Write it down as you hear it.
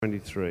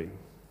23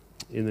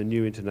 in the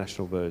New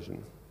International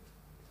Version.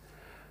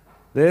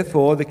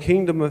 Therefore, the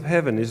kingdom of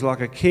heaven is like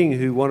a king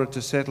who wanted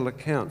to settle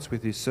accounts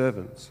with his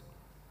servants.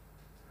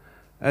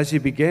 As he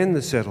began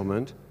the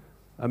settlement,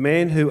 a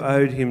man who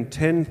owed him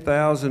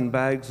 10,000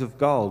 bags of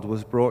gold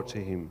was brought to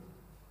him.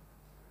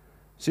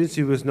 Since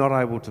he was not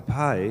able to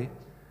pay,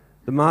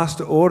 the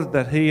master ordered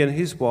that he and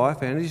his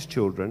wife and his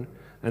children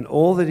and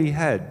all that he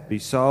had be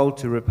sold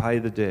to repay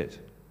the debt.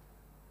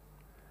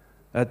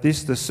 At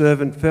this the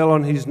servant fell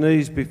on his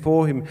knees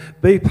before him.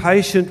 "Be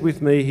patient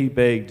with me," he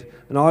begged,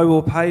 "and I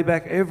will pay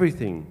back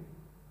everything."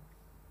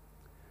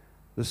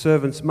 The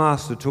servant's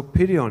master took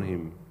pity on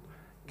him,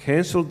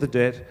 cancelled the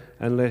debt,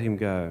 and let him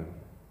go.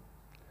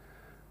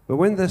 But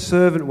when the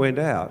servant went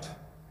out,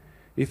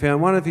 he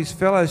found one of his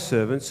fellow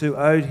servants who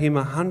owed him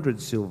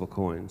 100 silver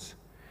coins.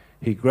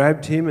 He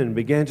grabbed him and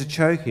began to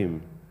choke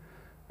him.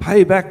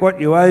 "Pay back what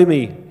you owe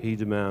me," he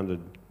demanded.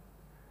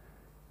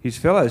 His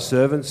fellow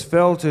servant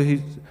fell to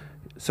his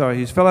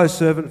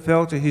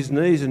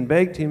knees and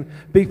begged him,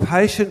 "Be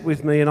patient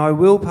with me and I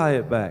will pay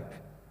it back."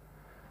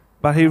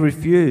 But he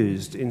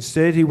refused.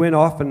 Instead, he went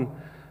off and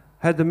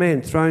had the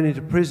man thrown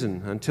into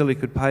prison until he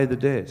could pay the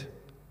debt.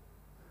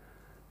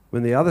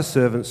 When the other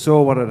servants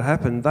saw what had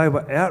happened, they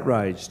were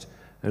outraged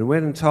and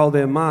went and told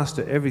their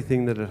master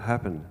everything that had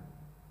happened.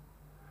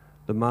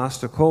 The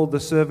master called the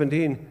servant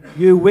in.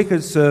 "You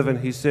wicked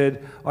servant," he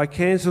said, "I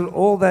cancelled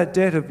all that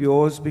debt of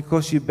yours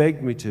because you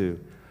begged me to.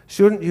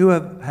 Shouldn't you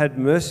have had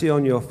mercy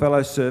on your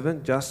fellow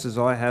servant just as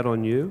I had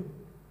on you?"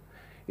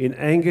 In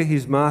anger,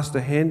 his master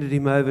handed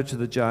him over to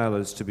the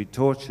jailers to be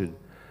tortured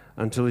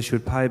until he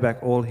should pay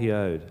back all he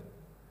owed.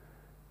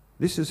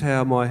 This is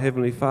how my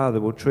heavenly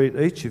Father will treat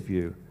each of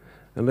you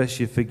unless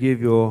you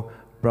forgive your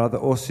brother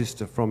or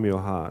sister from your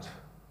heart.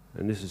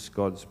 And this is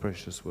God's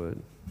precious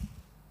word.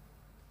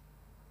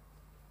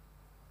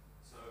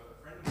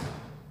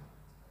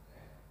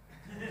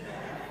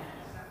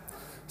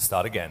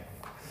 Start again.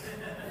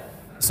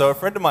 So a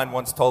friend of mine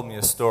once told me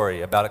a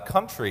story about a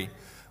country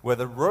where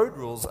the road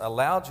rules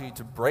allowed you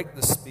to break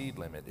the speed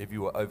limit if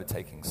you were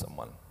overtaking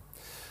someone.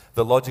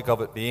 The logic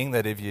of it being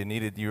that if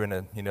you're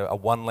in a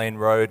one-lane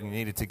road and you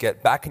needed to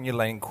get back in your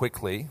lane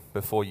quickly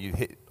before you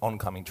hit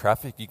oncoming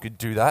traffic, you could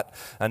do that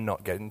and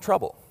not get in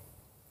trouble.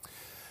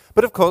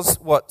 But of course,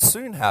 what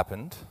soon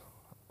happened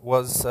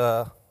was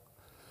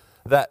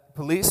that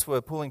police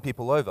were pulling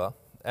people over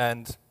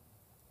and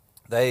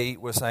they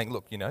were saying,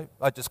 "Look,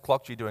 I just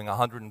clocked you doing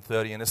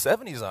 130 in a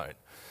 70 zone."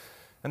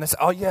 And they said,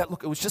 "Oh yeah,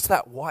 look, it was just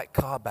that white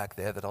car back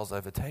there that I was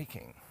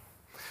overtaking."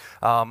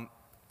 And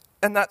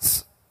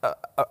that's,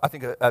 I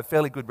think, a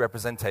fairly good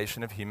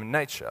representation of human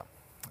nature.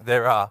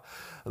 There are,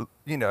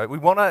 we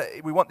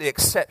want the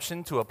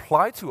exception to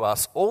apply to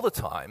us all the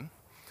time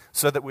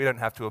so that we don't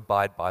have to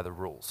abide by the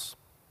rules.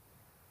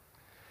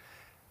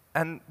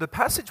 And the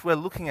passage we're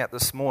looking at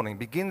this morning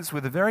begins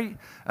with a very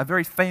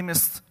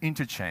famous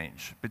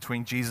interchange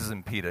between Jesus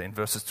and Peter in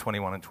verses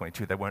 21 and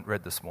 22. They weren't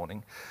read this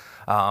morning,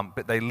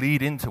 but they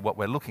lead into what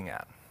we're looking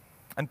at.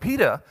 And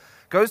Peter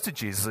goes to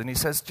Jesus and he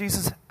says,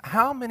 "Jesus,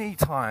 how many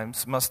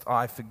times must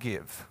I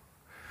forgive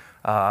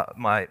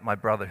my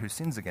brother who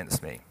sins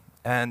against me?"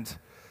 And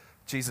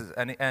Jesus,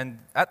 and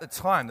at the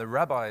time, the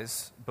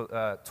rabbis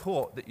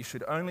taught that you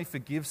should only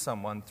forgive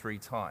someone 3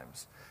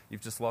 times.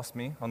 You've just lost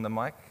me on the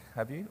mic,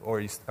 have you? Or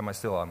am I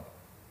still on?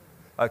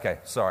 Okay,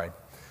 sorry.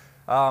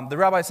 The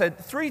rabbi said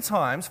 3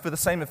 times for the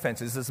same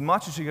offense is as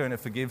much as you're going to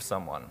forgive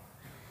someone.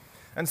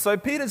 And so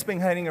Peter's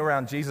been hanging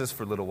around Jesus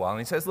for a little while, and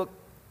he says, "Look,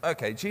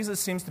 okay, Jesus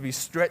seems to be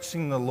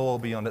stretching the law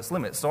beyond its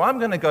limits, so I'm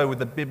going to go with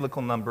the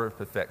biblical number of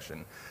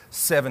perfection,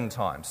 7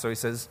 times. So he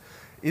says,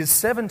 "Is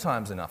 7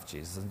 times enough,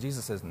 Jesus?" And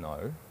Jesus says,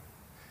 "No,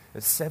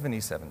 it's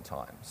 77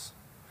 times.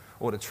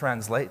 Or to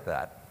translate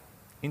that,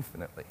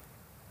 infinitely."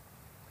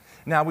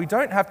 Now, we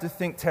don't have to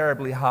think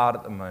terribly hard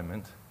at the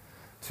moment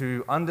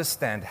to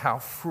understand how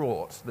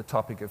fraught the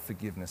topic of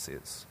forgiveness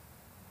is.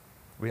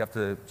 We have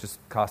to just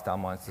cast our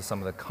minds to some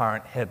of the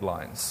current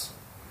headlines,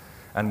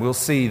 and we'll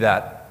see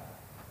that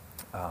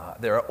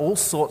there are all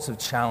sorts of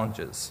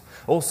challenges,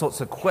 all sorts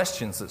of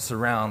questions that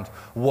surround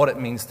what it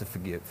means to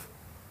forgive.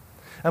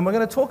 And we're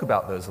going to talk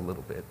about those a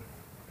little bit.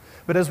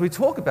 But as we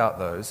talk about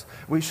those,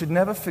 we should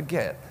never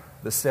forget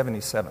the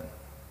 77.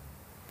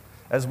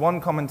 As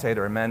one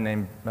commentator, a man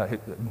named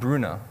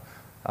Brunner,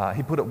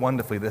 he put it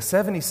wonderfully, the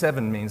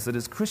 77 means that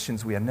as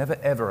Christians we are never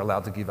ever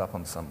allowed to give up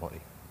on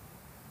somebody.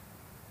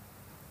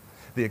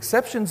 The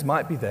exceptions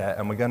might be there,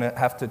 and we're going to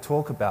have to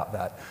talk about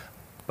that.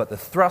 But the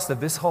thrust of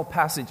this whole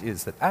passage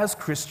is that as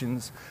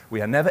Christians,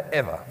 we are never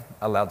ever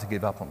allowed to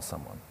give up on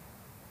someone.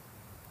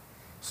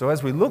 So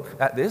as we look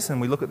at this,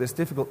 and we look at this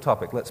difficult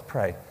topic, let's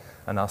pray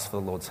and ask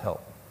for the Lord's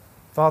help.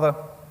 Father,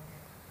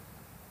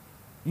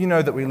 you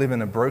know that we live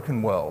in a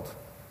broken world,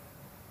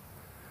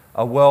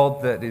 a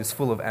world that is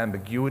full of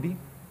ambiguity,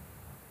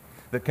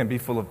 that can be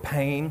full of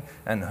pain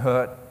and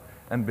hurt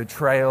and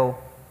betrayal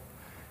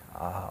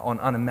on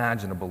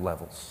unimaginable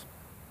levels.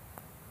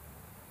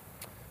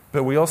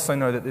 But we also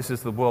know that this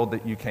is the world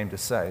that you came to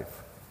save.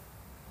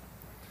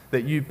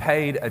 that you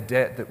paid a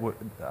debt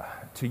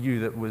to you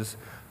that was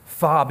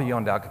far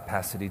beyond our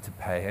capacity to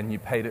pay, and you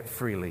paid it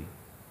freely.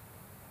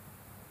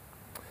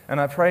 And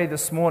I pray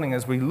this morning,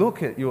 as we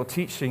look at your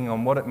teaching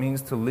on what it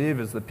means to live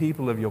as the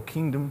people of your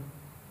kingdom,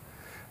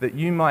 that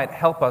you might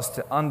help us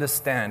to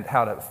understand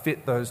how to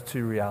fit those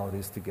two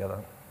realities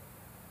together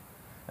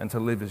and to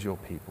live as your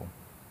people.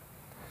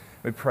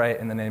 We pray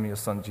in the name of your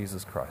Son,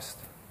 Jesus Christ.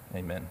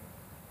 Amen.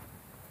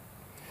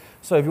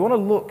 So if you want to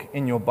look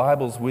in your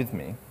Bibles with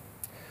me,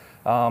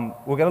 we're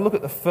going to look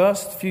at the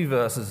first few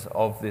verses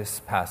of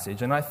this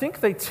passage, and I think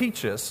they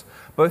teach us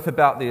both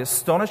about the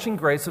astonishing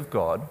grace of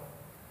God,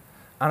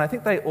 and I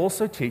think they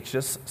also teach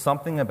us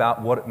something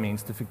about what it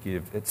means to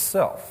forgive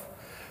itself.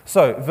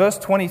 So, verse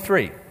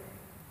 23.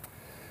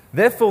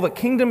 Therefore the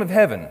kingdom of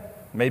heaven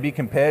may be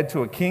compared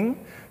to a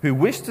king who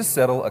wished to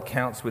settle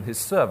accounts with his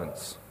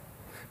servants.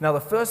 Now, the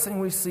first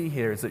thing we see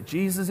here is that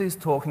Jesus is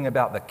talking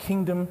about the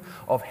kingdom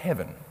of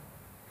heaven.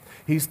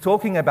 He's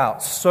talking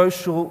about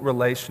social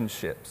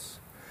relationships.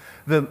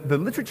 The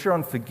literature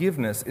on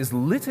forgiveness is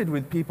littered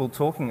with people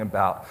talking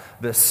about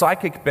the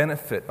psychic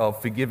benefit of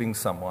forgiving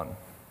someone.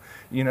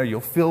 You know,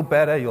 you'll feel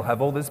better, you'll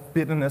have all this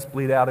bitterness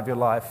bleed out of your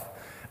life.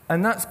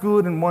 And that's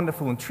good and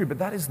wonderful and true, but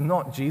that is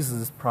not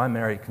Jesus'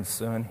 primary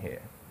concern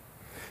here.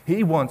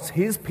 He wants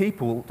his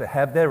people to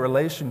have their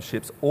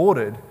relationships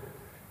ordered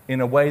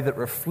in a way that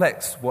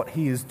reflects what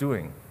he is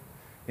doing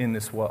in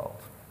this world.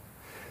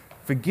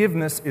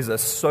 Forgiveness is a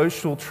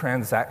social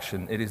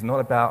transaction. It is not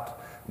about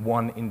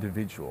one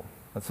individual.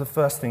 That's the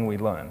first thing we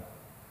learn.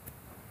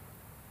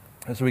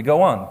 As we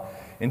go on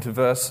into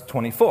verse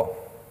 24.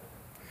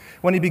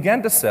 When he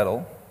began to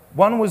settle,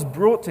 one was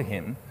brought to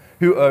him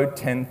who owed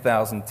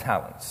 10,000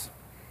 talents.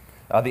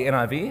 The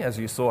NIV, as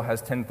you saw,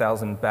 has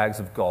 10,000 bags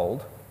of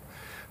gold.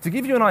 To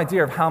give you an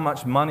idea of how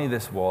much money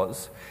this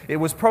was, it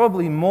was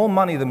probably more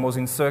money than was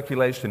in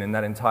circulation in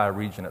that entire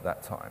region at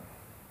that time.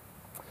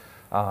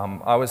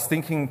 I was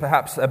thinking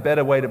perhaps a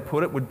better way to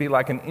put it would be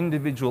like an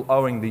individual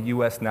owing the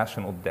US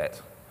national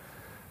debt.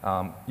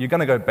 You're going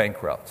to go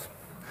bankrupt.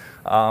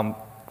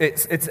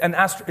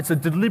 It's a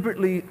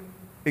deliberately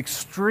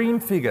extreme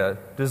figure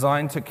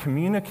designed to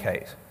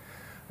communicate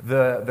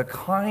the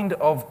kind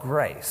of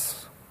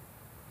grace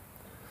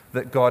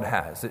that God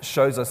has. It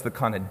shows us the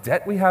kind of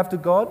debt we have to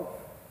God,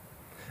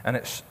 and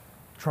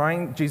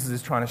Jesus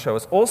is trying to show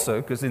us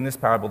also, because in this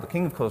parable the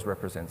king of course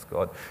represents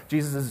God,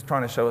 Jesus is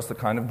trying to show us the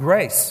kind of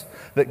grace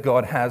that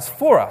God has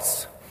for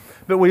us.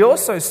 But we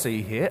also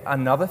see here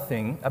another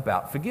thing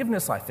about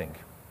forgiveness, I think.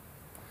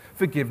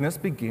 Forgiveness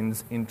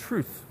begins in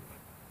truth.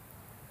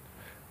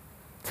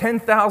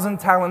 10,000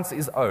 talents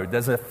is owed.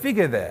 There's a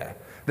figure there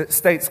that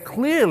states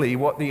clearly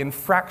what the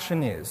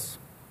infraction is.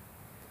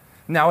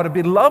 Now, it would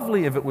be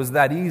lovely if it was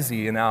that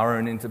easy in our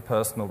own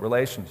interpersonal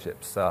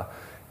relationships.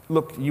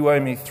 Look, you owe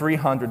me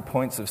 300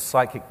 points of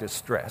psychic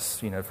distress,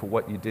 for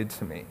what you did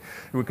to me.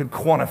 We could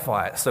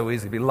quantify it so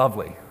easy. It'd be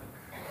lovely.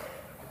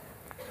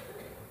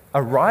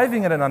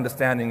 Arriving at an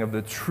understanding of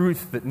the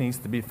truth that needs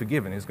to be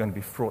forgiven is going to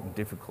be fraught and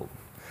difficult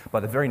by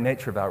the very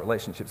nature of our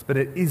relationships, but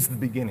it is the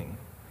beginning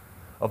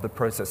of the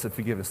process of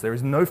forgiveness. There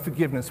is no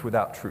forgiveness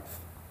without truth.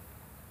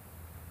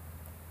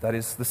 That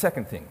is the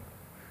second thing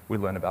we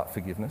learn about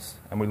forgiveness,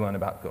 and we learn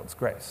about God's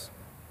grace.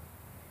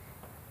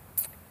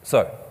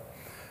 So,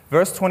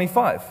 verse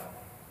 25.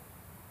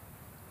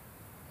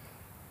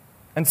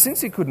 And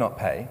since he could not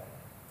pay,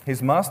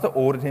 his master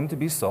ordered him to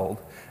be sold,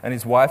 and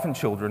his wife and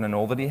children and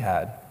all that he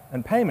had,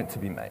 and payment to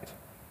be made.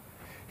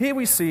 Here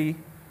we see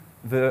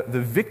the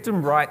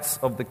victim rights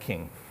of the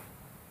king.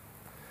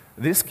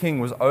 This king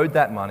was owed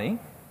that money,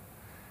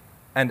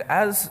 and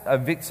as a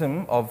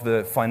victim of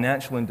the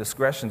financial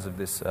indiscretions of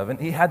this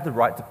servant, he had the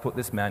right to put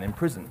this man in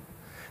prison.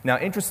 Now,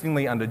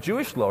 interestingly, under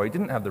Jewish law, he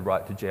didn't have the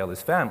right to jail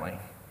his family.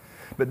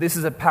 But this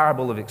is a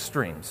parable of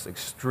extremes,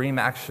 extreme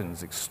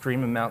actions,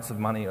 extreme amounts of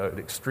money owed,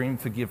 extreme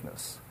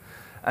forgiveness.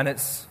 And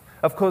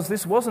of course,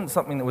 this wasn't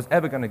something that was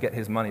ever going to get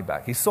his money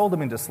back. He sold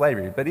them into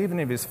slavery, but even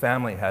if his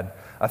family had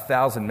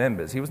 1,000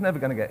 members, he was never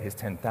going to get his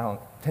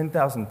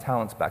 10,000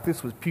 talents back.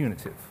 This was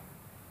punitive.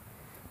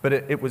 But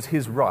it was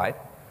his right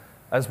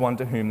as one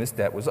to whom this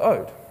debt was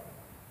owed.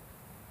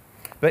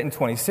 But in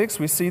 26,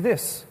 we see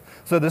this.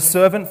 So the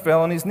servant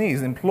fell on his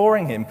knees,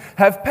 imploring him,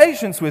 "Have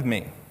patience with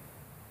me,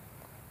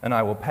 and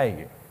I will pay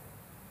you."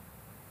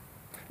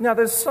 Now,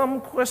 there's some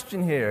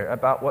question here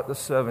about what the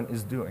servant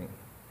is doing.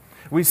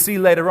 We see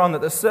later on that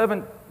the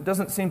servant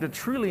doesn't seem to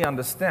truly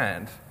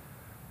understand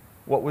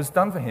what was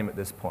done for him at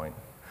this point.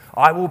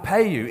 I will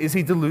pay you. Is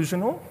he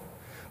delusional?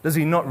 Does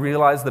he not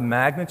realize the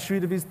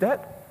magnitude of his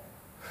debt?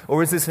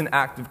 Or is this an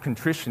act of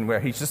contrition where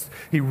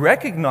he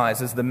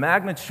recognizes the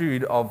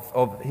magnitude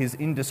of his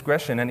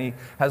indiscretion, and he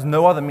has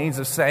no other means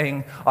of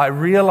saying, I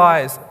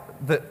realize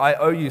that I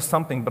owe you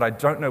something, but I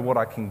don't know what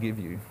I can give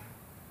you?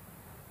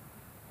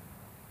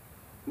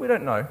 We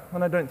don't know,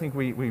 and I don't think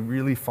we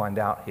really find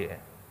out here.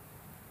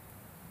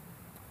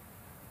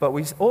 But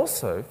we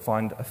also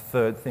find a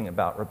third thing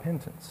about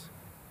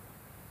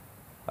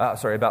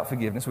about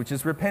forgiveness, which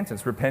is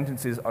repentance.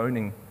 Repentance is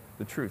owning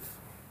the truth.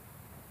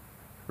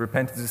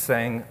 Repentance is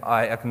saying,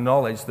 I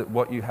acknowledge that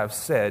what you have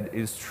said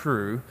is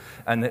true,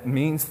 and it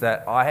means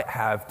that I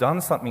have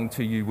done something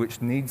to you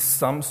which needs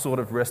some sort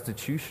of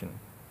restitution.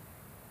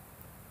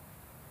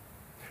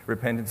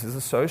 Repentance is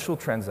a social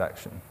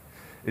transaction.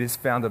 It is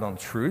founded on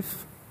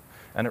truth,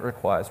 and it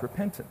requires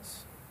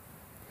repentance.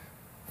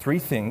 3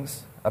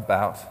 things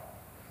about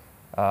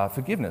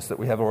forgiveness that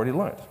we have already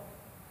learnt.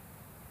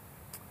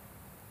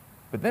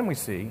 But then we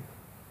see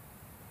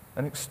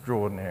an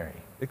extraordinary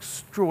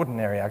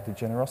act of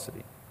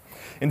generosity.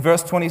 In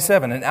verse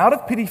 27, and out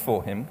of pity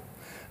for him,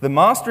 the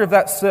master of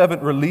that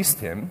servant released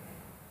him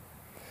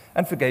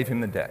and forgave him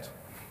the debt.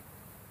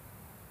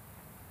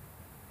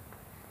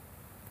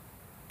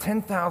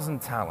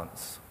 10,000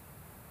 talents,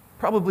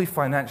 probably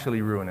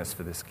financially ruinous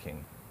for this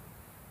king.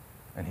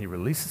 And he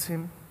releases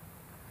him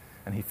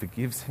and he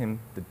forgives him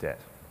the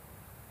debt.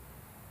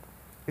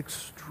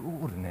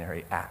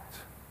 Extraordinary act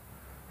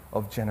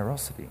of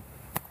generosity.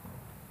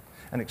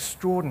 An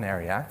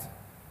extraordinary act,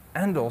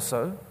 and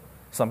also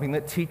something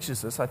that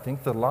teaches us, I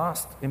think, the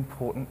last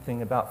important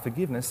thing about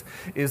forgiveness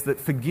is that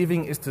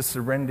forgiving is to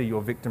surrender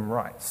your victim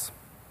rights.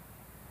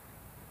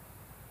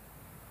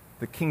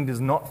 The king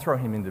does not throw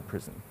him into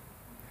prison.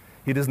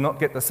 He does not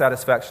get the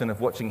satisfaction of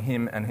watching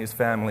him and his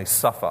family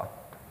suffer.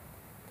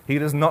 He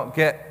does not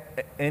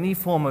get any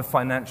form of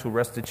financial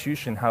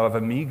restitution,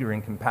 however meager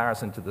in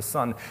comparison to the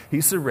son.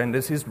 He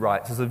surrenders his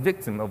rights as a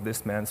victim of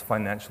this man's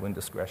financial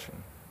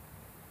indiscretion.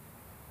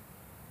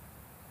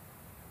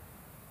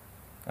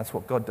 That's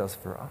what God does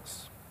for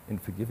us in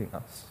forgiving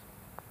us.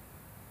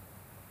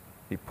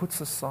 He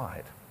puts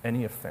aside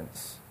any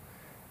offense,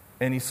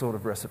 any sort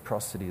of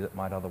reciprocity that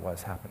might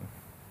otherwise happen.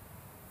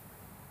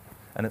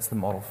 And it's the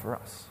model for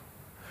us.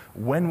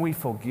 When we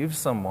forgive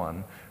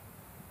someone,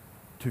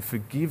 to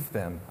forgive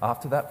them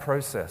after that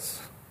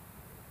process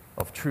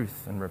of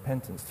truth and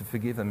repentance, to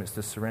forgive them is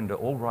to surrender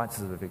all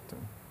rights as a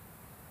victim.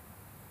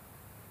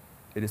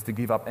 It is to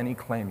give up any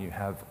claim you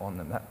have on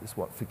them. That is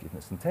what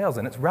forgiveness entails,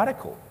 and it's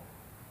radical.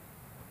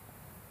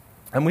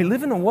 And we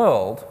live in a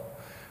world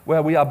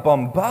where we are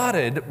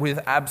bombarded with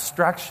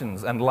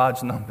abstractions and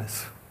large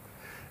numbers.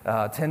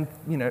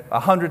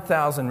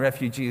 100,000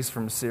 refugees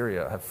from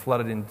Syria have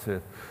flooded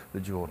into the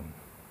Jordan.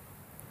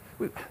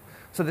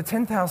 So the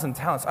 10,000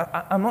 talents,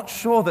 I'm not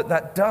sure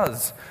that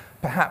does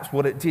perhaps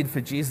what it did for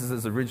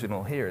Jesus'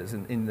 original hearers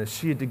in the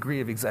sheer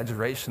degree of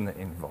exaggeration that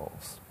it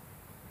involves.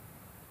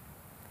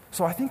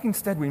 So I think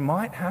instead we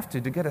might have to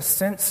get a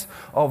sense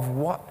of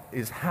what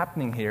is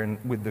happening here and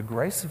with the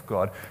grace of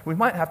God, we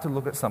might have to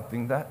look at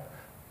something that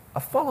a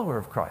follower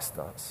of Christ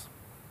does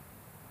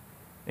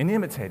in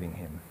imitating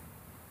him.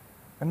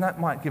 And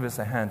that might give us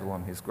a handle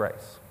on his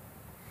grace.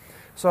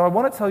 So I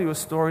want to tell you a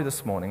story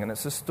this morning, and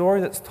it's a story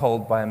that's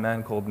told by a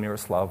man called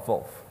Miroslav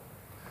Volf,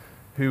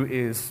 who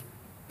is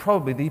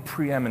probably the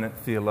preeminent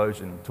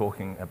theologian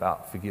talking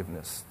about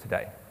forgiveness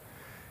today.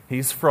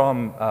 He's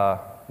from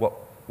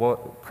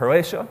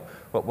Croatia,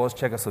 what was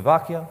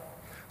Czechoslovakia,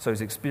 so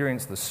he's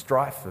experienced the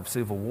strife of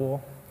civil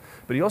war,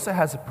 but he also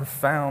has a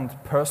profound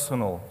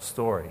personal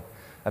story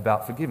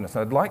about forgiveness.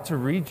 And I'd like to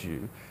read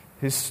you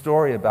his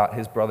story about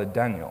his brother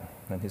Daniel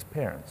and his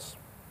parents.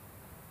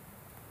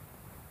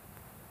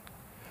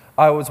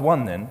 I was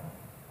one then,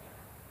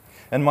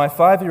 and my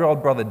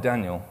 5-year-old brother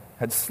Daniel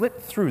had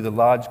slipped through the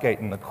large gate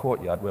in the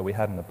courtyard where we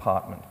had an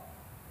apartment.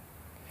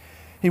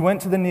 He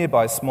went to the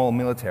nearby small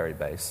military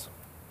base,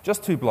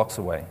 just 2 blocks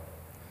away,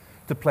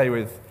 to play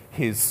with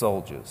his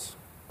soldiers.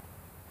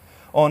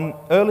 On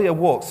earlier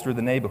walks through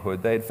the neighborhood,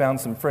 he had found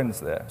some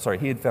friends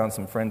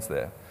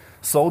there,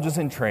 soldiers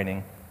in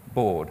training,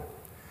 bored,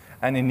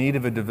 and in need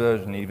of a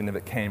diversion, even if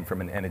it came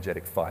from an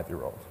energetic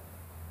 5-year-old.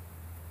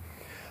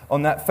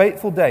 On that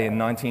fateful day in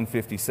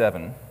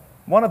 1957,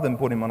 one of them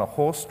put him on a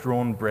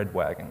horse-drawn bread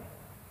wagon.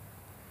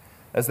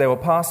 As they were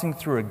passing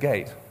through a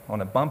gate on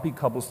a bumpy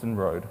cobblestone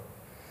road,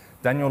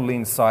 Daniel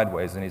leaned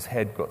sideways and his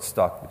head got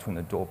stuck between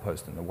the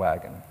doorpost and the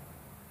wagon.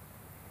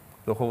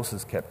 The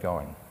horses kept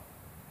going.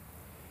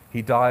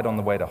 He died on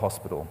the way to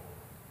hospital.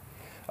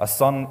 A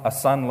son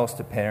lost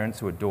to parents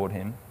who adored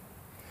him,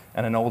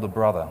 and an older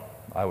brother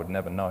I would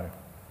never know.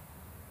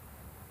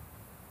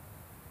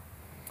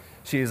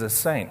 She is a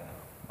saint,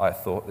 I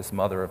thought, this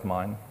mother of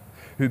mine,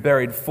 who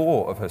buried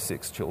 4 of her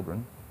 6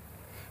 children.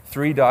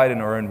 3 died in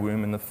her own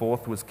womb, and the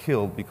 4th was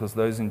killed because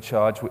those in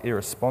charge were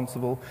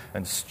irresponsible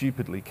and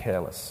stupidly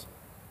careless.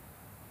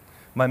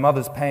 My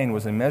mother's pain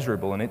was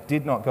immeasurable, and it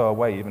did not go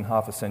away even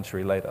half a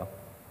century later.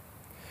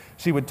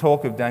 She would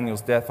talk of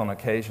Daniel's death on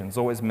occasions,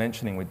 always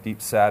mentioning with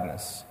deep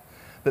sadness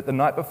that the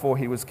night before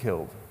he was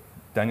killed,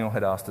 Daniel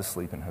had asked to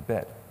sleep in her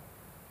bed.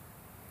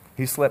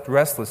 He slept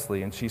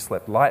restlessly and she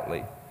slept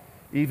lightly,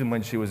 even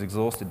when she was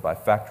exhausted by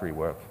factory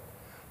work,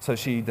 so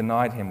she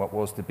denied him what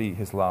was to be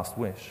his last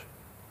wish.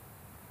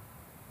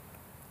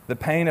 The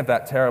pain of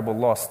that terrible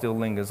loss still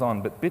lingers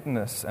on, but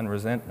bitterness and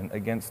resentment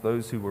against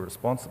those who were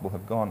responsible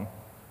have gone.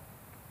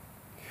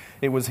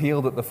 It was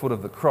healed at the foot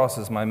of the cross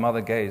as my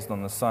mother gazed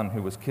on the son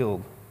who was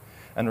killed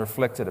and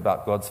reflected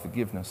about God's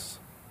forgiveness.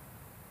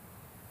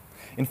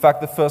 In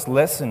fact, the first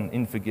lesson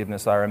in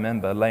forgiveness, I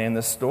remember, lay in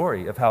the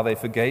story of how they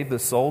forgave the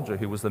soldier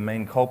who was the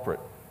main culprit.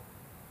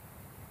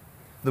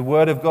 The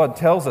Word of God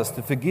tells us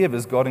to forgive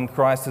as God in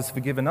Christ has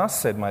forgiven us,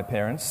 said my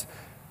parents,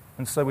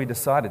 and so we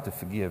decided to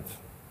forgive.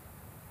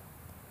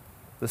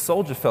 The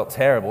soldier felt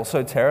terrible,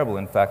 so terrible,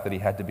 in fact, that he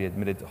had to be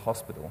admitted to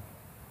hospital.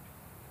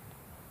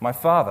 My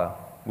father,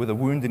 with a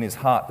wound in his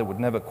heart that would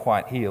never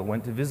quite heal,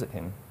 went to visit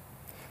him,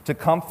 to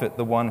comfort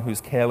the one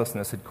whose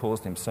carelessness had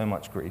caused him so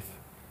much grief,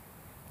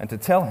 and to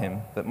tell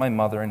him that my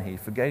mother and he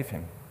forgave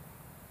him.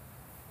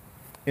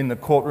 In the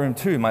courtroom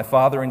too, my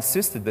father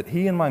insisted that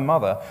he and my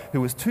mother,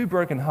 who was too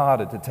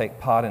broken-hearted to take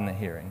part in the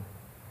hearing,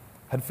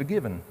 had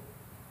forgiven.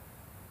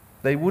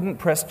 They wouldn't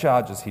press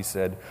charges, he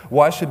said.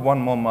 Why should one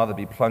more mother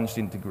be plunged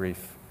into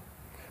grief?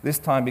 This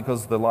time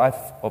because the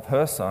life of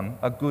her son,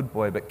 a good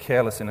boy but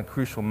careless in a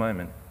crucial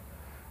moment,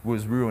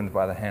 was ruined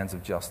by the hands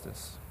of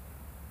justice.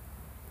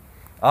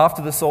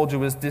 After the soldier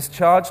was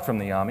discharged from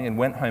the army and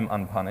went home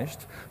unpunished,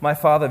 my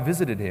father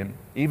visited him,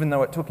 even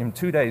though it took him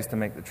 2 days to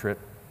make the trip.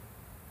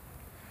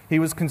 He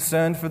was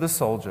concerned for the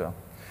soldier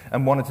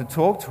and wanted to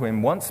talk to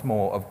him once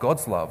more of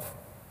God's love,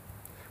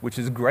 which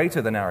is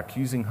greater than our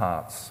accusing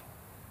hearts,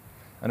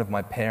 and of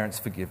my parents'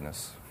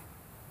 forgiveness.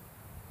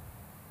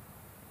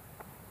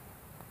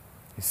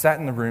 He sat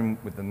in the room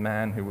with the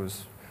man who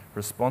was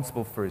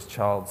responsible for his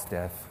child's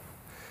death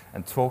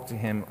and talked to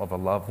him of a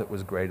love that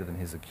was greater than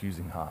his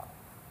accusing heart.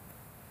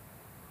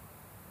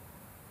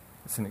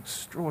 It's an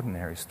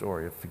extraordinary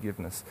story of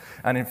forgiveness.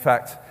 And in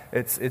fact,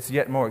 it's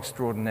yet more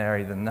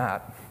extraordinary than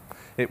that.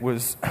 It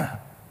was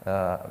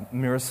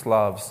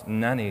Miroslav's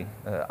nanny,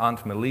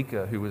 Aunt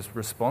Malika, who was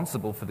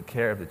responsible for the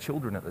care of the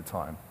children at the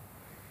time.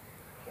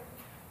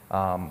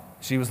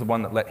 She was the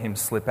one that let him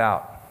slip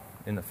out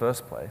in the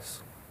first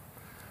place.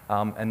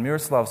 And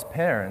Miroslav's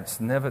parents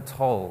never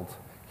told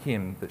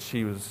him that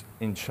she was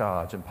in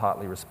charge and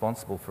partly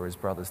responsible for his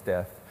brother's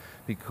death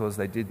because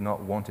they did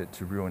not want it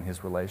to ruin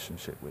his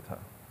relationship with her.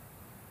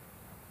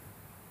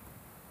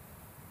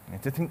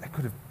 And to think they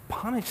could have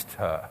punished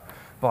her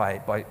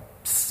by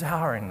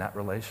souring that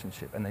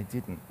relationship, and they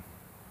didn't.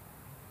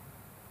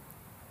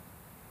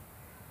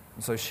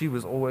 And so he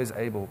was always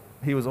able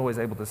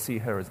to see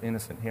her as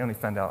innocent. He only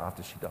found out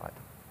after she died.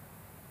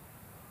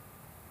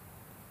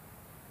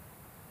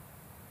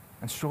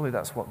 And surely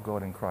that's what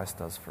God in Christ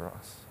does for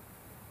us.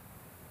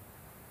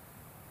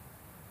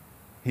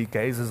 He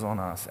gazes on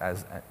us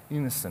as an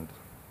innocent,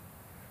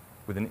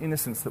 with an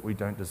innocence that we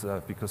don't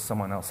deserve because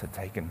someone else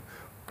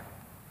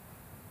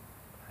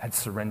had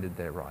surrendered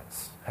their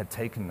rights, had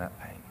taken that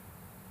pain.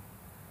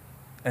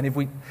 And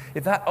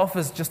if that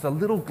offers just a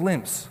little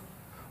glimpse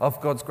of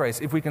God's grace,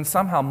 if we can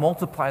somehow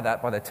multiply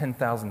that by the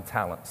 10,000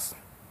 talents,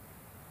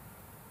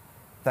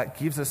 that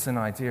gives us an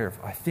idea of,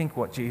 I think,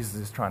 what Jesus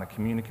is trying to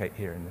communicate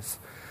here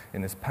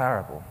in this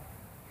parable.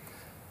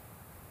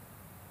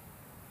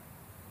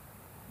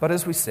 But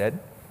as we said,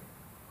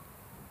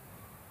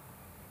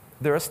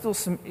 there are still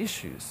some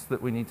issues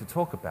that we need to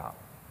talk about.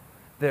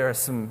 There are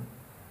some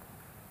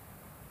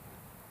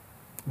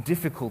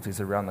difficulties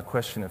around the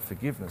question of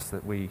forgiveness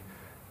that we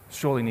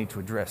surely need to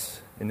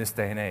address in this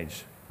day and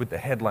age with the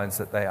headlines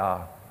that they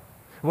are.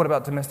 What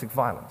about domestic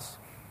violence?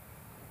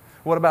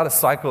 What about a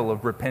cycle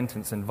of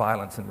repentance and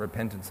violence and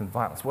repentance and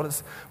violence? What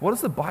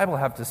does the Bible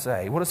have to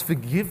say? What does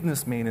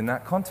forgiveness mean in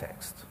that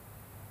context?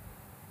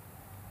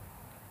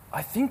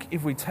 I think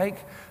if we take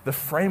the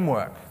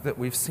framework that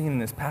we've seen in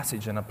this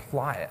passage and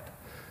apply it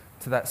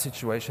to that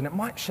situation, it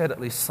might shed at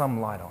least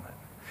some light on it.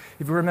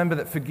 If you remember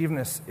that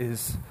forgiveness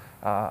is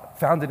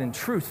founded in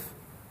truth,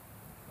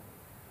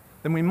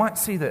 then we might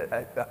see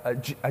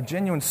that a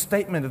genuine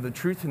statement of the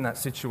truth in that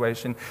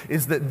situation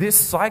is that this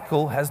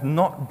cycle has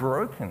not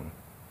broken,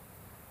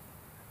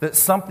 that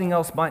something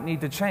else might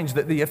need to change,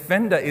 that the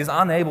offender is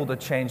unable to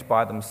change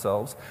by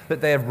themselves,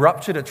 that they have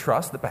ruptured a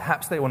trust that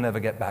perhaps they will never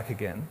get back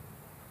again,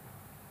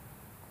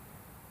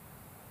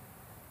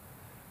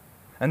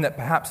 and that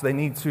perhaps they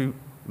need to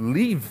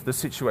leave the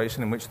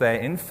situation in which they are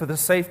in for the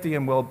safety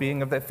and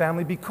well-being of their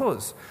family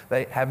because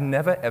they have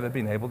never, ever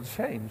been able to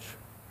change.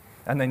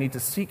 And they need to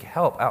seek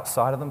help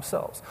outside of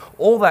themselves.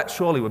 All that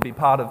surely would be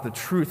part of the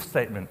truth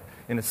statement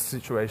in a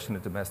situation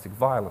of domestic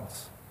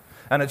violence.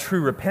 And a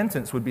true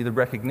repentance would be the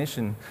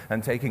recognition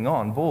and taking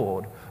on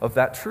board of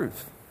that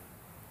truth.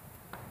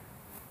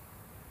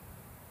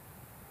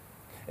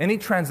 Any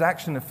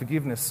transaction of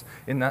forgiveness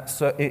in that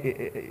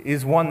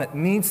is one that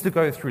needs to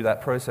go through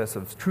that process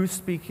of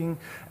truth-speaking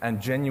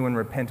and genuine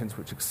repentance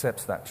which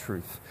accepts that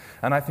truth.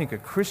 And I think a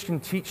Christian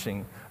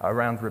teaching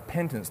around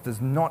repentance does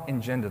not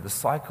engender the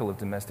cycle of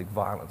domestic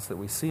violence that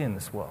we see in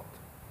this world.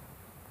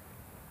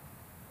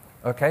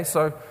 Okay,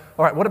 so,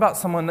 all right, what about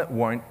someone that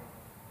won't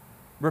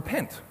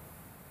repent?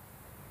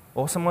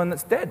 Or someone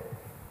that's dead?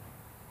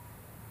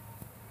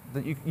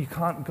 That you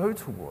can't go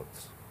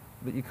towards,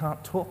 that you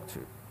can't talk to?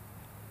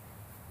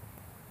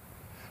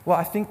 Well,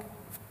 I think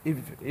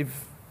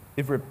if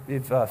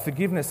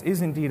forgiveness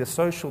is indeed a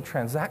social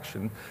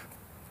transaction,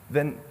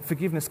 then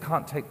forgiveness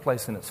can't take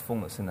place in its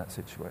fullness in that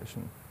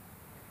situation.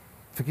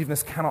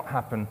 Forgiveness cannot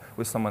happen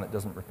with someone that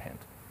doesn't repent,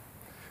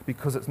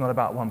 because it's not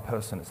about one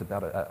person, it's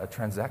about a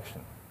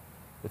transaction.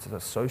 It's a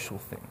social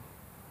thing.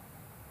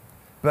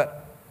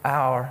 But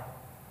our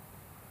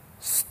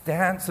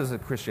stance as a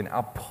Christian,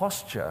 our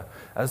posture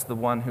as the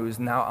one who is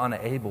now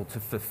unable to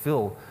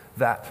fulfill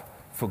that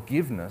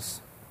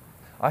forgiveness,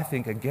 I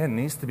think, again,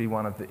 needs to be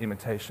one of the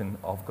imitation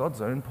of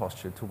God's own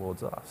posture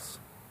towards us,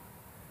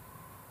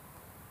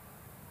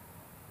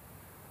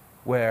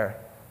 where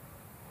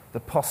the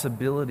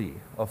possibility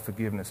of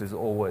forgiveness is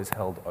always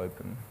held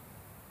open,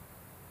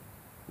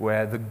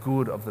 where the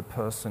good of the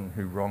person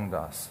who wronged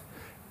us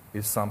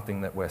is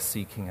something that we're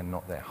seeking and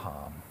not their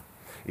harm,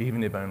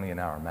 even if only in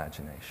our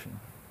imagination.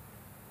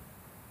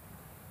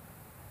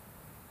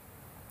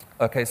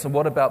 Okay, so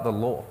what about the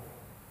law?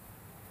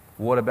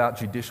 What about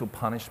judicial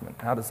punishment?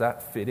 How does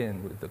that fit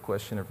in with the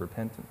question of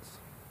repentance?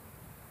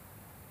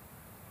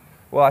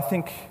 Well, I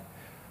think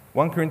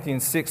 1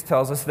 Corinthians 6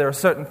 tells us there are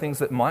certain things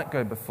that might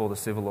go before the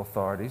civil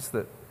authorities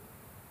that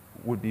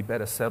would be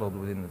better settled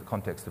within the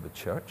context of a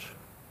church.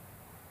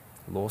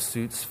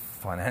 Lawsuits,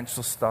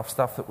 financial stuff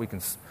that we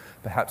can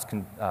perhaps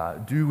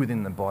do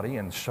within the body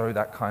and show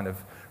that kind of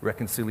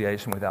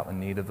reconciliation without the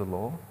need of the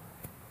law.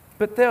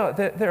 But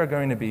there are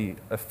going to be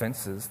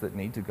offences that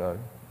need to go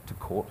to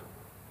court.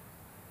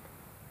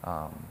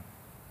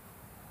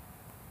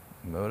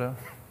 Murder,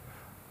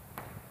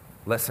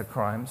 lesser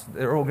crimes,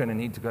 they're all going to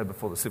need to go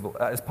before the civil.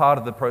 As part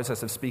of the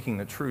process of speaking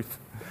the truth,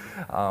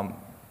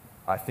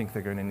 I think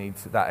they're going to need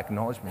that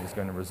acknowledgement is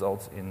going to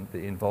result in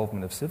the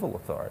involvement of civil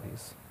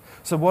authorities.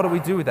 So what do we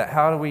do with that?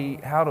 How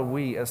do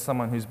we, as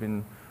someone who's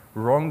been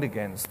wronged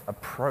against,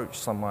 approach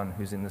someone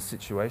who's in the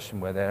situation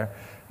where they're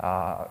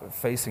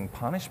facing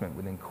punishment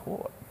within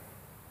court?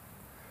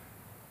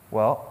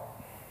 Well,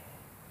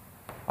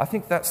 I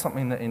think that's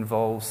something that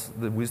involves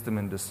the wisdom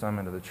and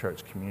discernment of the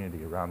church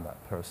community around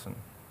that person.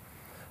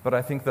 But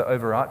I think the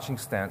overarching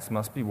stance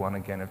must be one,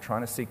 again, of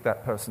trying to seek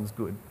that person's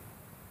good.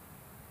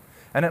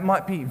 And it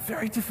might be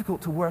very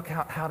difficult to work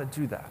out how to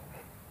do that.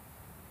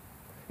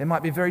 It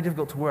might be very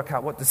difficult to work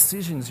out what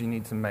decisions you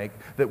need to make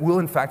that will,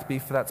 in fact, be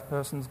for that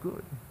person's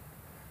good.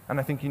 And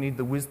I think you need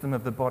the wisdom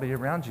of the body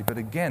around you. But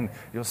again,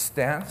 your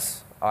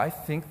stance, I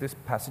think this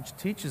passage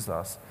teaches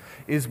us,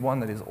 is one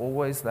that is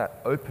always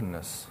that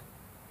openness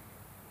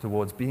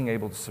towards being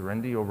able to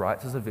surrender your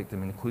rights as a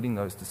victim, including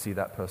those to see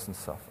that person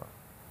suffer.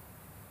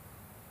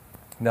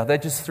 Now, they're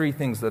just three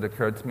things that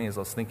occurred to me as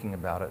I was thinking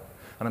about it,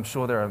 and I'm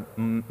sure there are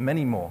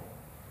many more.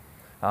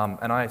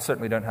 And I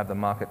certainly don't have the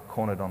market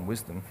cornered on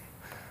wisdom.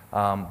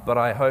 But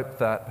I hope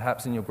that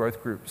perhaps in your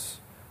growth groups,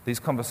 these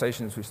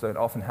conversations, which don't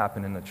often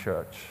happen in the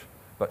church,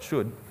 but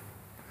should,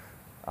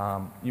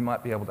 you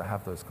might be able to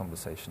have those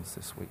conversations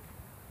this week.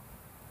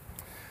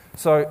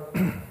 So,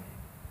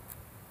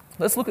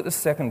 let's look at the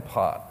second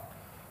part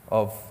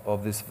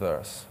of this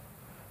verse,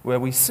 where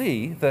we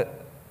see that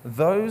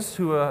those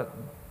who are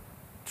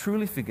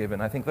truly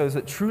forgiven, I think those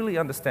that truly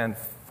understand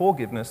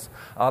forgiveness,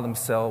 are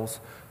themselves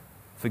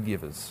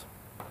forgivers.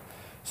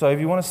 So if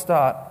you want to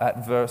start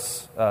at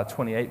verse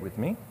 28 with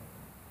me.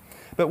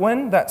 But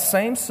when that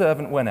same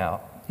servant went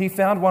out, he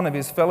found one of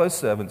his fellow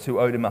servants who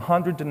owed him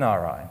 100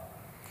 denarii.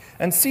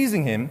 And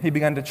seizing him, he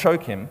began to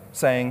choke him,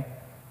 saying,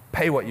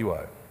 "Pay what you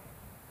owe."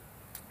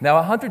 Now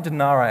 100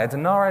 denarii, a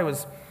denarii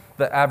was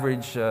the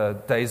average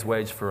day's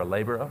wage for a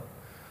laborer.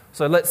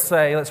 So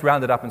let's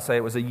round it up and say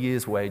it was a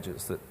year's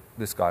wages that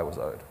this guy was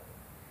owed.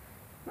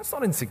 That's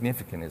not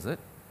insignificant, is it?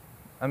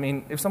 I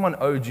mean, if someone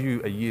owed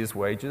you a year's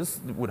wages,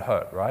 it would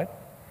hurt, right?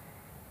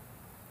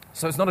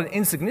 So it's not an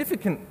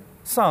insignificant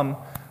sum,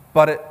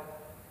 but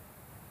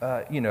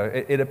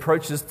it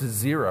approaches to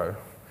zero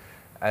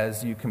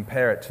as you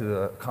compare it to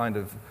the kind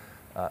of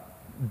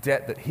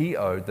debt that he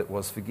owed that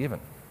was forgiven.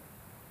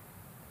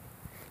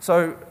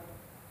 So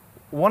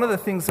one of the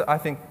things that I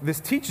think this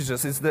teaches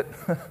us is that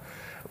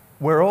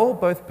we're all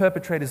both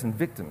perpetrators and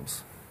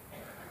victims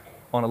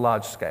on a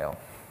large scale.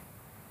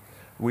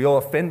 We all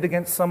offend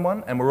against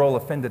someone, and we're all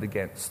offended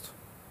against.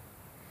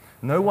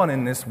 No one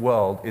in this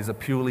world is a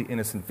purely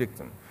innocent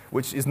victim,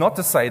 which is not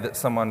to say that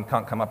someone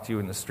can't come up to you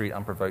in the street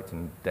unprovoked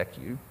and deck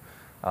you,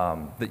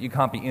 that you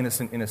can't be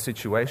innocent in a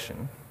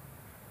situation.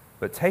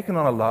 But taken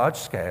on a large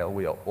scale,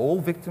 we are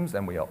all victims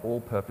and we are all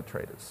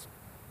perpetrators.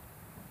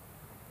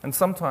 And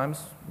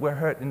sometimes we're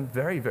hurt in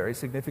very, very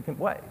significant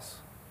ways.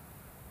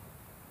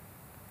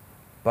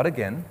 But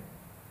again,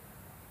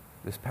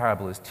 this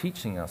parable is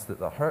teaching us that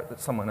the hurt that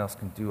someone else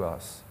can do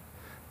us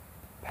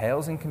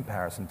pales in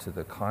comparison to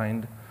the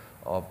kind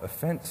of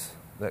offense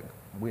that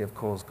we have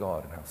caused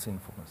God in our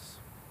sinfulness.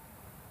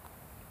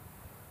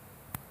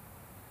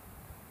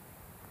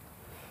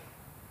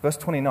 Verse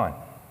 29.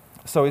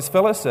 So his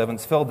fellow servant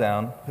fell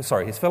down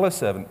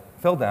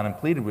and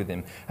pleaded with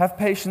him, "Have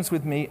patience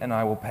with me, and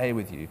I will pay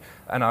you."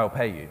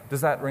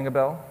 Does that ring a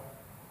bell?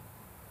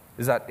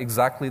 Is that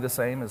exactly the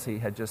same as he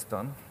had just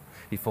done?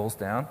 He falls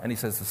down and he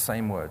says the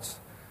same words.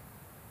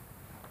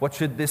 What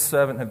should this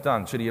servant have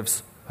done? Should he have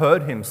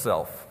heard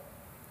himself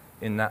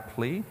in that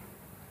plea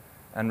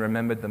and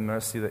remembered the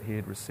mercy that he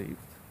had received?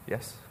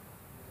 Yes?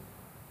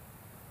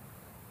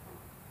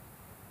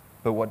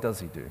 But what does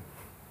he do?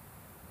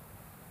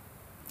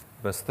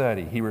 Verse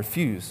 30, he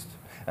refused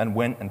and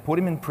went and put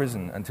him in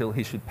prison until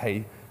he should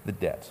pay the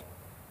debt.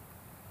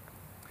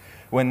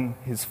 When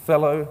his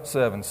fellow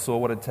servants saw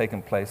what had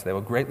taken place, they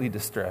were greatly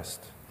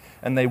distressed,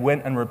 and they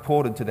went and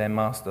reported to their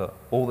master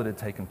all that had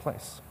taken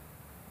place.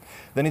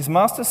 Then his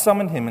master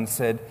summoned him and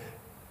said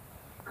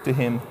to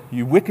him,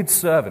 "You wicked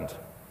servant,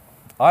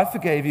 I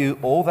forgave you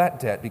all that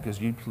debt because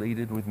you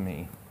pleaded with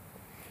me.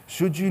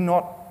 Should you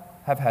not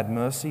have had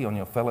mercy on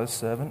your fellow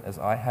servant as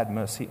I had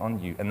mercy on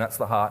you?" And that's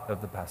the heart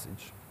of the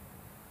passage.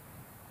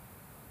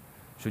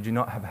 Should you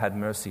not have had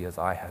mercy as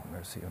I had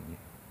mercy on you?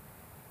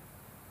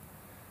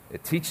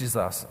 It teaches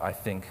us, I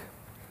think,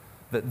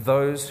 that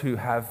those who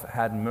have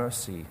had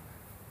mercy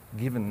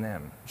given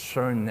them,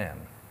 shown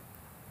them,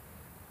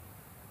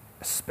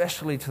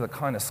 especially to the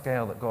kind of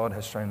scale that God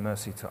has shown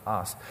mercy to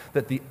us,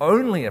 that the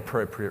only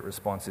appropriate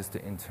response is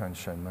to in turn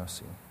show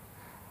mercy.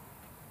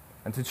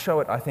 And to show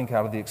it, I think,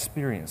 out of the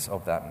experience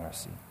of that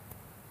mercy.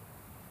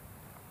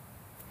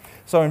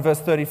 So in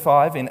verse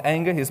 35, in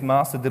anger his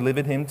master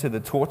delivered him to the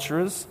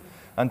torturers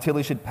until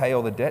he should pay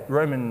all the debt.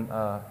 Roman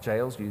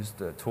jails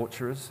used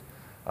torturers.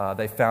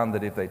 They found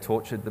that if they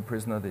tortured the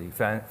prisoner, the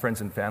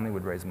friends and family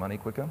would raise money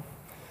quicker.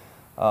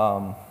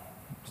 Verse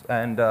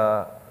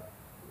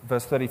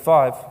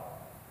 35,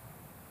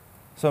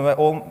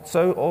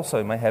 so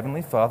also my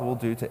heavenly Father will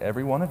do to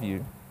every one of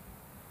you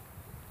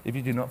if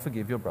you do not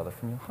forgive your brother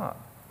from your heart.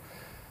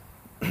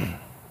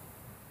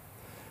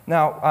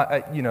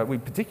 Now, we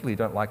particularly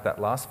don't like that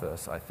last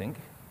verse, I think.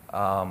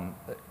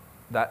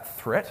 That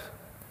threat,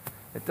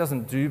 it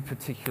doesn't do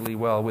particularly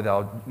well with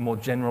our more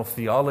general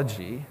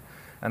theology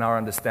and our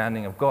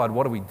understanding of God.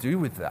 What do we do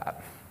with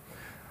that?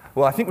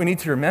 Well, I think we need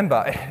to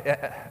remember,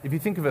 if you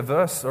think of a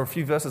verse or a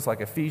few verses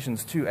like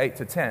Ephesians 2,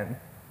 8-10,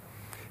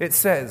 it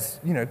says,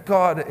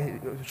 God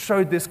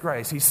showed this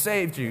grace. He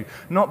saved you,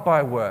 not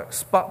by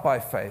works, but by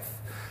faith,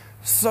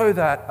 so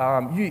that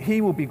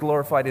he will be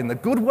glorified in the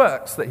good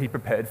works that he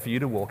prepared for you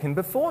to walk in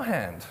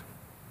beforehand.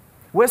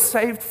 We're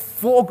saved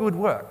for good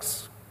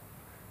works.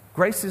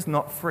 Grace is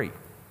not free.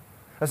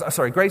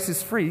 Grace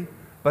is free,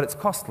 but it's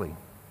costly.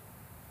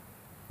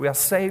 We are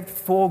saved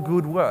for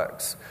good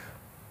works.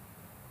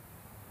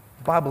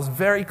 The Bible's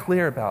very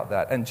clear about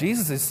that. And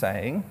Jesus is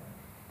saying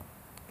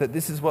that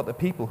this is what the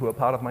people who are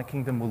part of my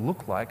kingdom will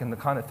look like and the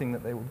kind of thing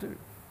that they will do.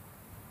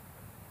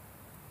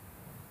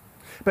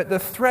 But the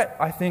threat,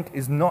 I think,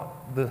 is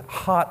not the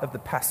heart of the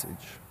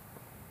passage.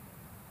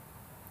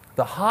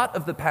 The heart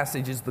of the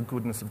passage is the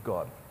goodness of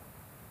God.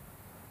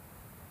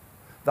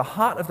 The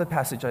heart of the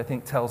passage, I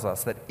think, tells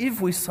us that if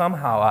we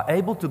somehow are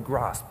able to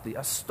grasp the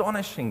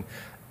astonishing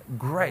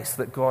grace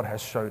that God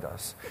has showed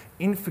us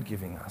in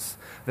forgiving us,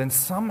 then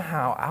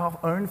somehow our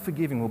own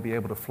forgiving will be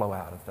able to flow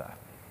out of that.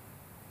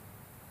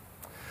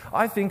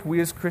 I think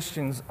we as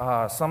Christians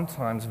are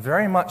sometimes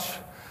very much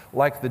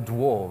like the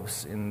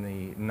dwarves in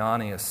the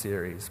Narnia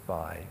series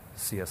by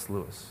C.S.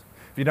 Lewis.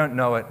 If you don't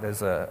know it,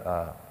 there's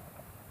a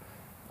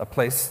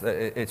place,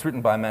 it's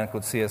written by a man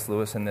called C.S.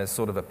 Lewis, and there's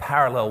sort of a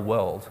parallel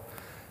world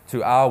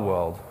to our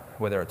world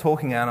where there are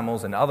talking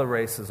animals and other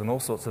races and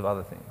all sorts of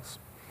other things.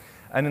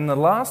 And in the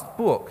last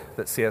book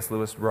that C.S.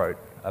 Lewis wrote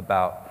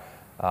about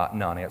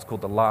Narnia, it's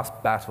called The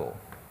Last Battle,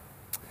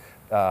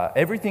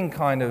 everything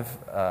kind of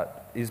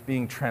is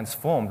being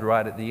transformed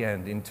right at the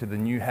end into the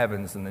new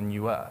heavens and the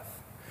new earth.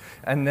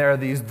 And there are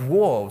these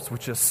dwarves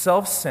which are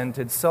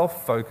self-centered,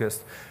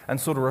 self-focused,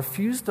 and sort of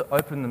refuse to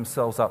open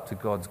themselves up to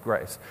God's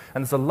grace.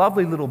 And there's a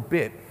lovely little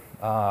bit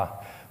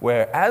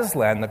where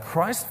Aslan, the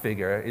Christ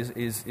figure,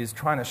 is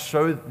trying to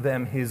show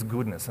them his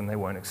goodness, and they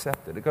won't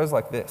accept it. It goes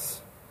like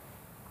this.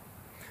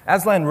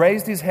 Aslan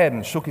raised his head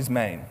and shook his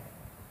mane.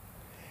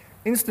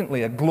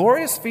 Instantly, a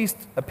glorious feast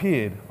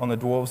appeared on the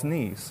dwarves'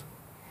 knees.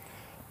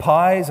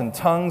 Pies and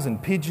tongues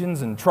and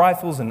pigeons and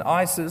trifles and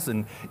ices,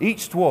 and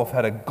each dwarf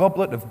had a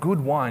goblet of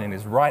good wine in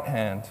his right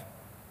hand.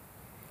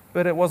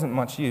 But it wasn't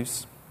much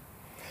use.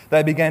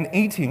 They began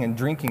eating and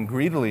drinking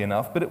greedily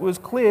enough, but it was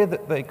clear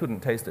that they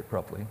couldn't taste it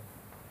properly.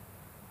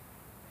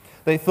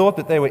 They thought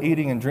that they were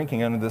eating and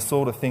drinking only the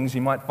sort of things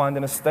you might find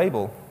in a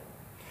stable.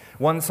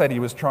 One said he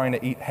was trying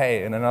to eat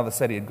hay, and another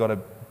said he had got a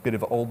bit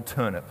of old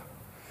turnip,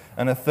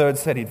 and a third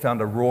said he'd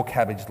found a raw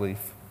cabbage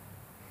leaf.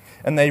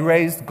 And they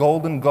raised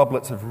golden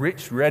goblets of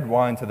rich red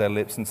wine to their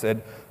lips and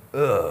said,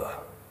 "Ugh,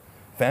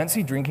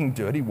 fancy drinking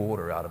dirty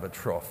water out of a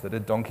trough that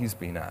a donkey's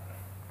been at.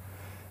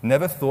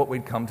 Never thought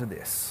we'd come to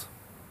this."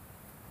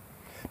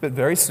 But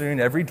very soon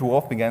every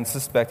dwarf began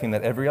suspecting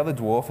that every other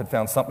dwarf had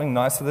found something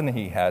nicer than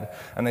he had,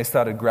 and they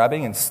started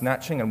grabbing and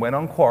snatching and went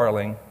on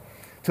quarreling,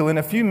 till in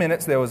a few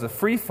minutes there was a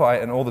free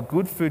fight and all the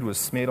good food was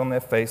smeared on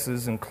their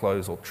faces and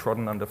clothes or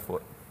trodden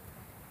underfoot.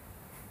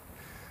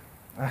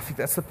 I think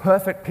that's the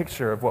perfect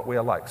picture of what we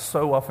are like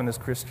so often as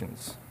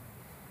Christians.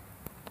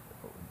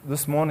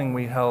 This morning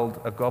we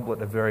held a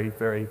goblet of very,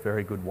 very,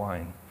 very good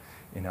wine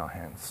in our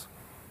hands.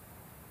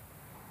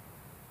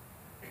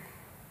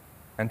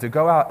 And to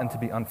go out and to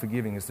be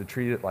unforgiving is to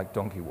treat it like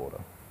donkey water.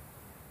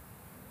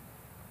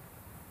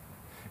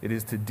 It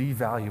is to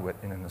devalue it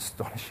in an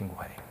astonishing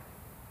way.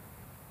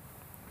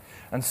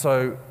 And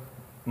so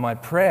my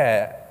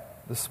prayer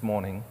this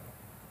morning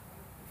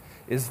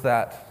is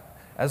that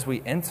as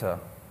we enter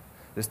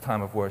this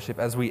time of worship,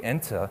 as we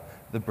enter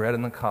the bread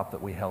and the cup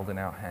that we held in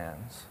our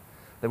hands,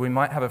 that we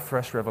might have a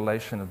fresh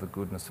revelation of the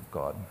goodness of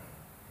God,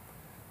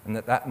 and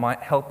that might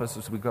help us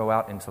as we go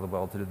out into the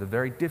world to do the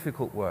very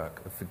difficult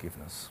work of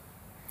forgiveness.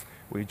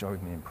 Will you join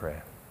with me in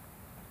prayer?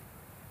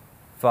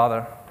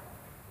 Father,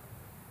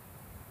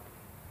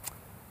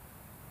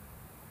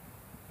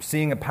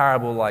 seeing a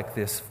parable like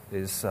this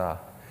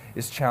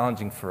is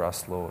challenging for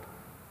us, Lord.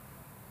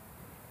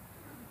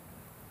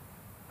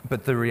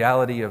 But the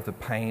reality of the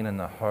pain and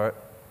the hurt,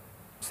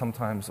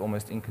 sometimes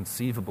almost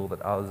inconceivable,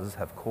 that others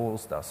have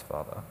caused us,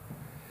 Father,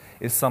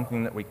 is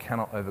something that we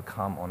cannot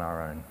overcome on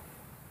our own.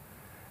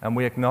 And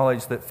we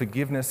acknowledge that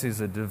forgiveness is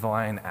a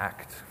divine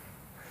act.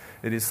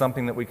 It is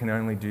something that we can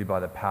only do by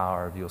the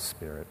power of your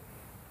Spirit.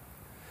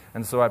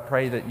 And so I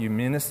pray that you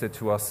minister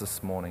to us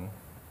this morning,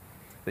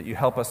 that you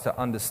help us to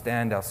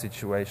understand our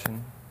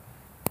situation,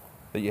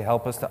 that you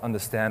help us to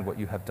understand what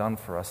you have done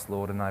for us,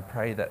 Lord. And I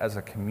pray that as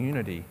a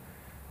community,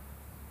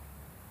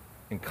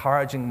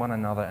 encouraging one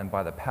another and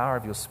by the power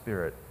of your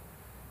Spirit,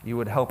 you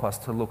would help us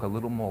to look a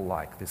little more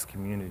like this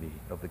community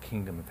of the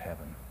kingdom of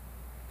heaven.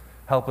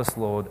 Help us,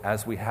 Lord,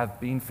 as we have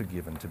been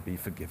forgiven, to be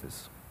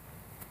forgivers.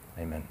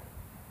 Amen.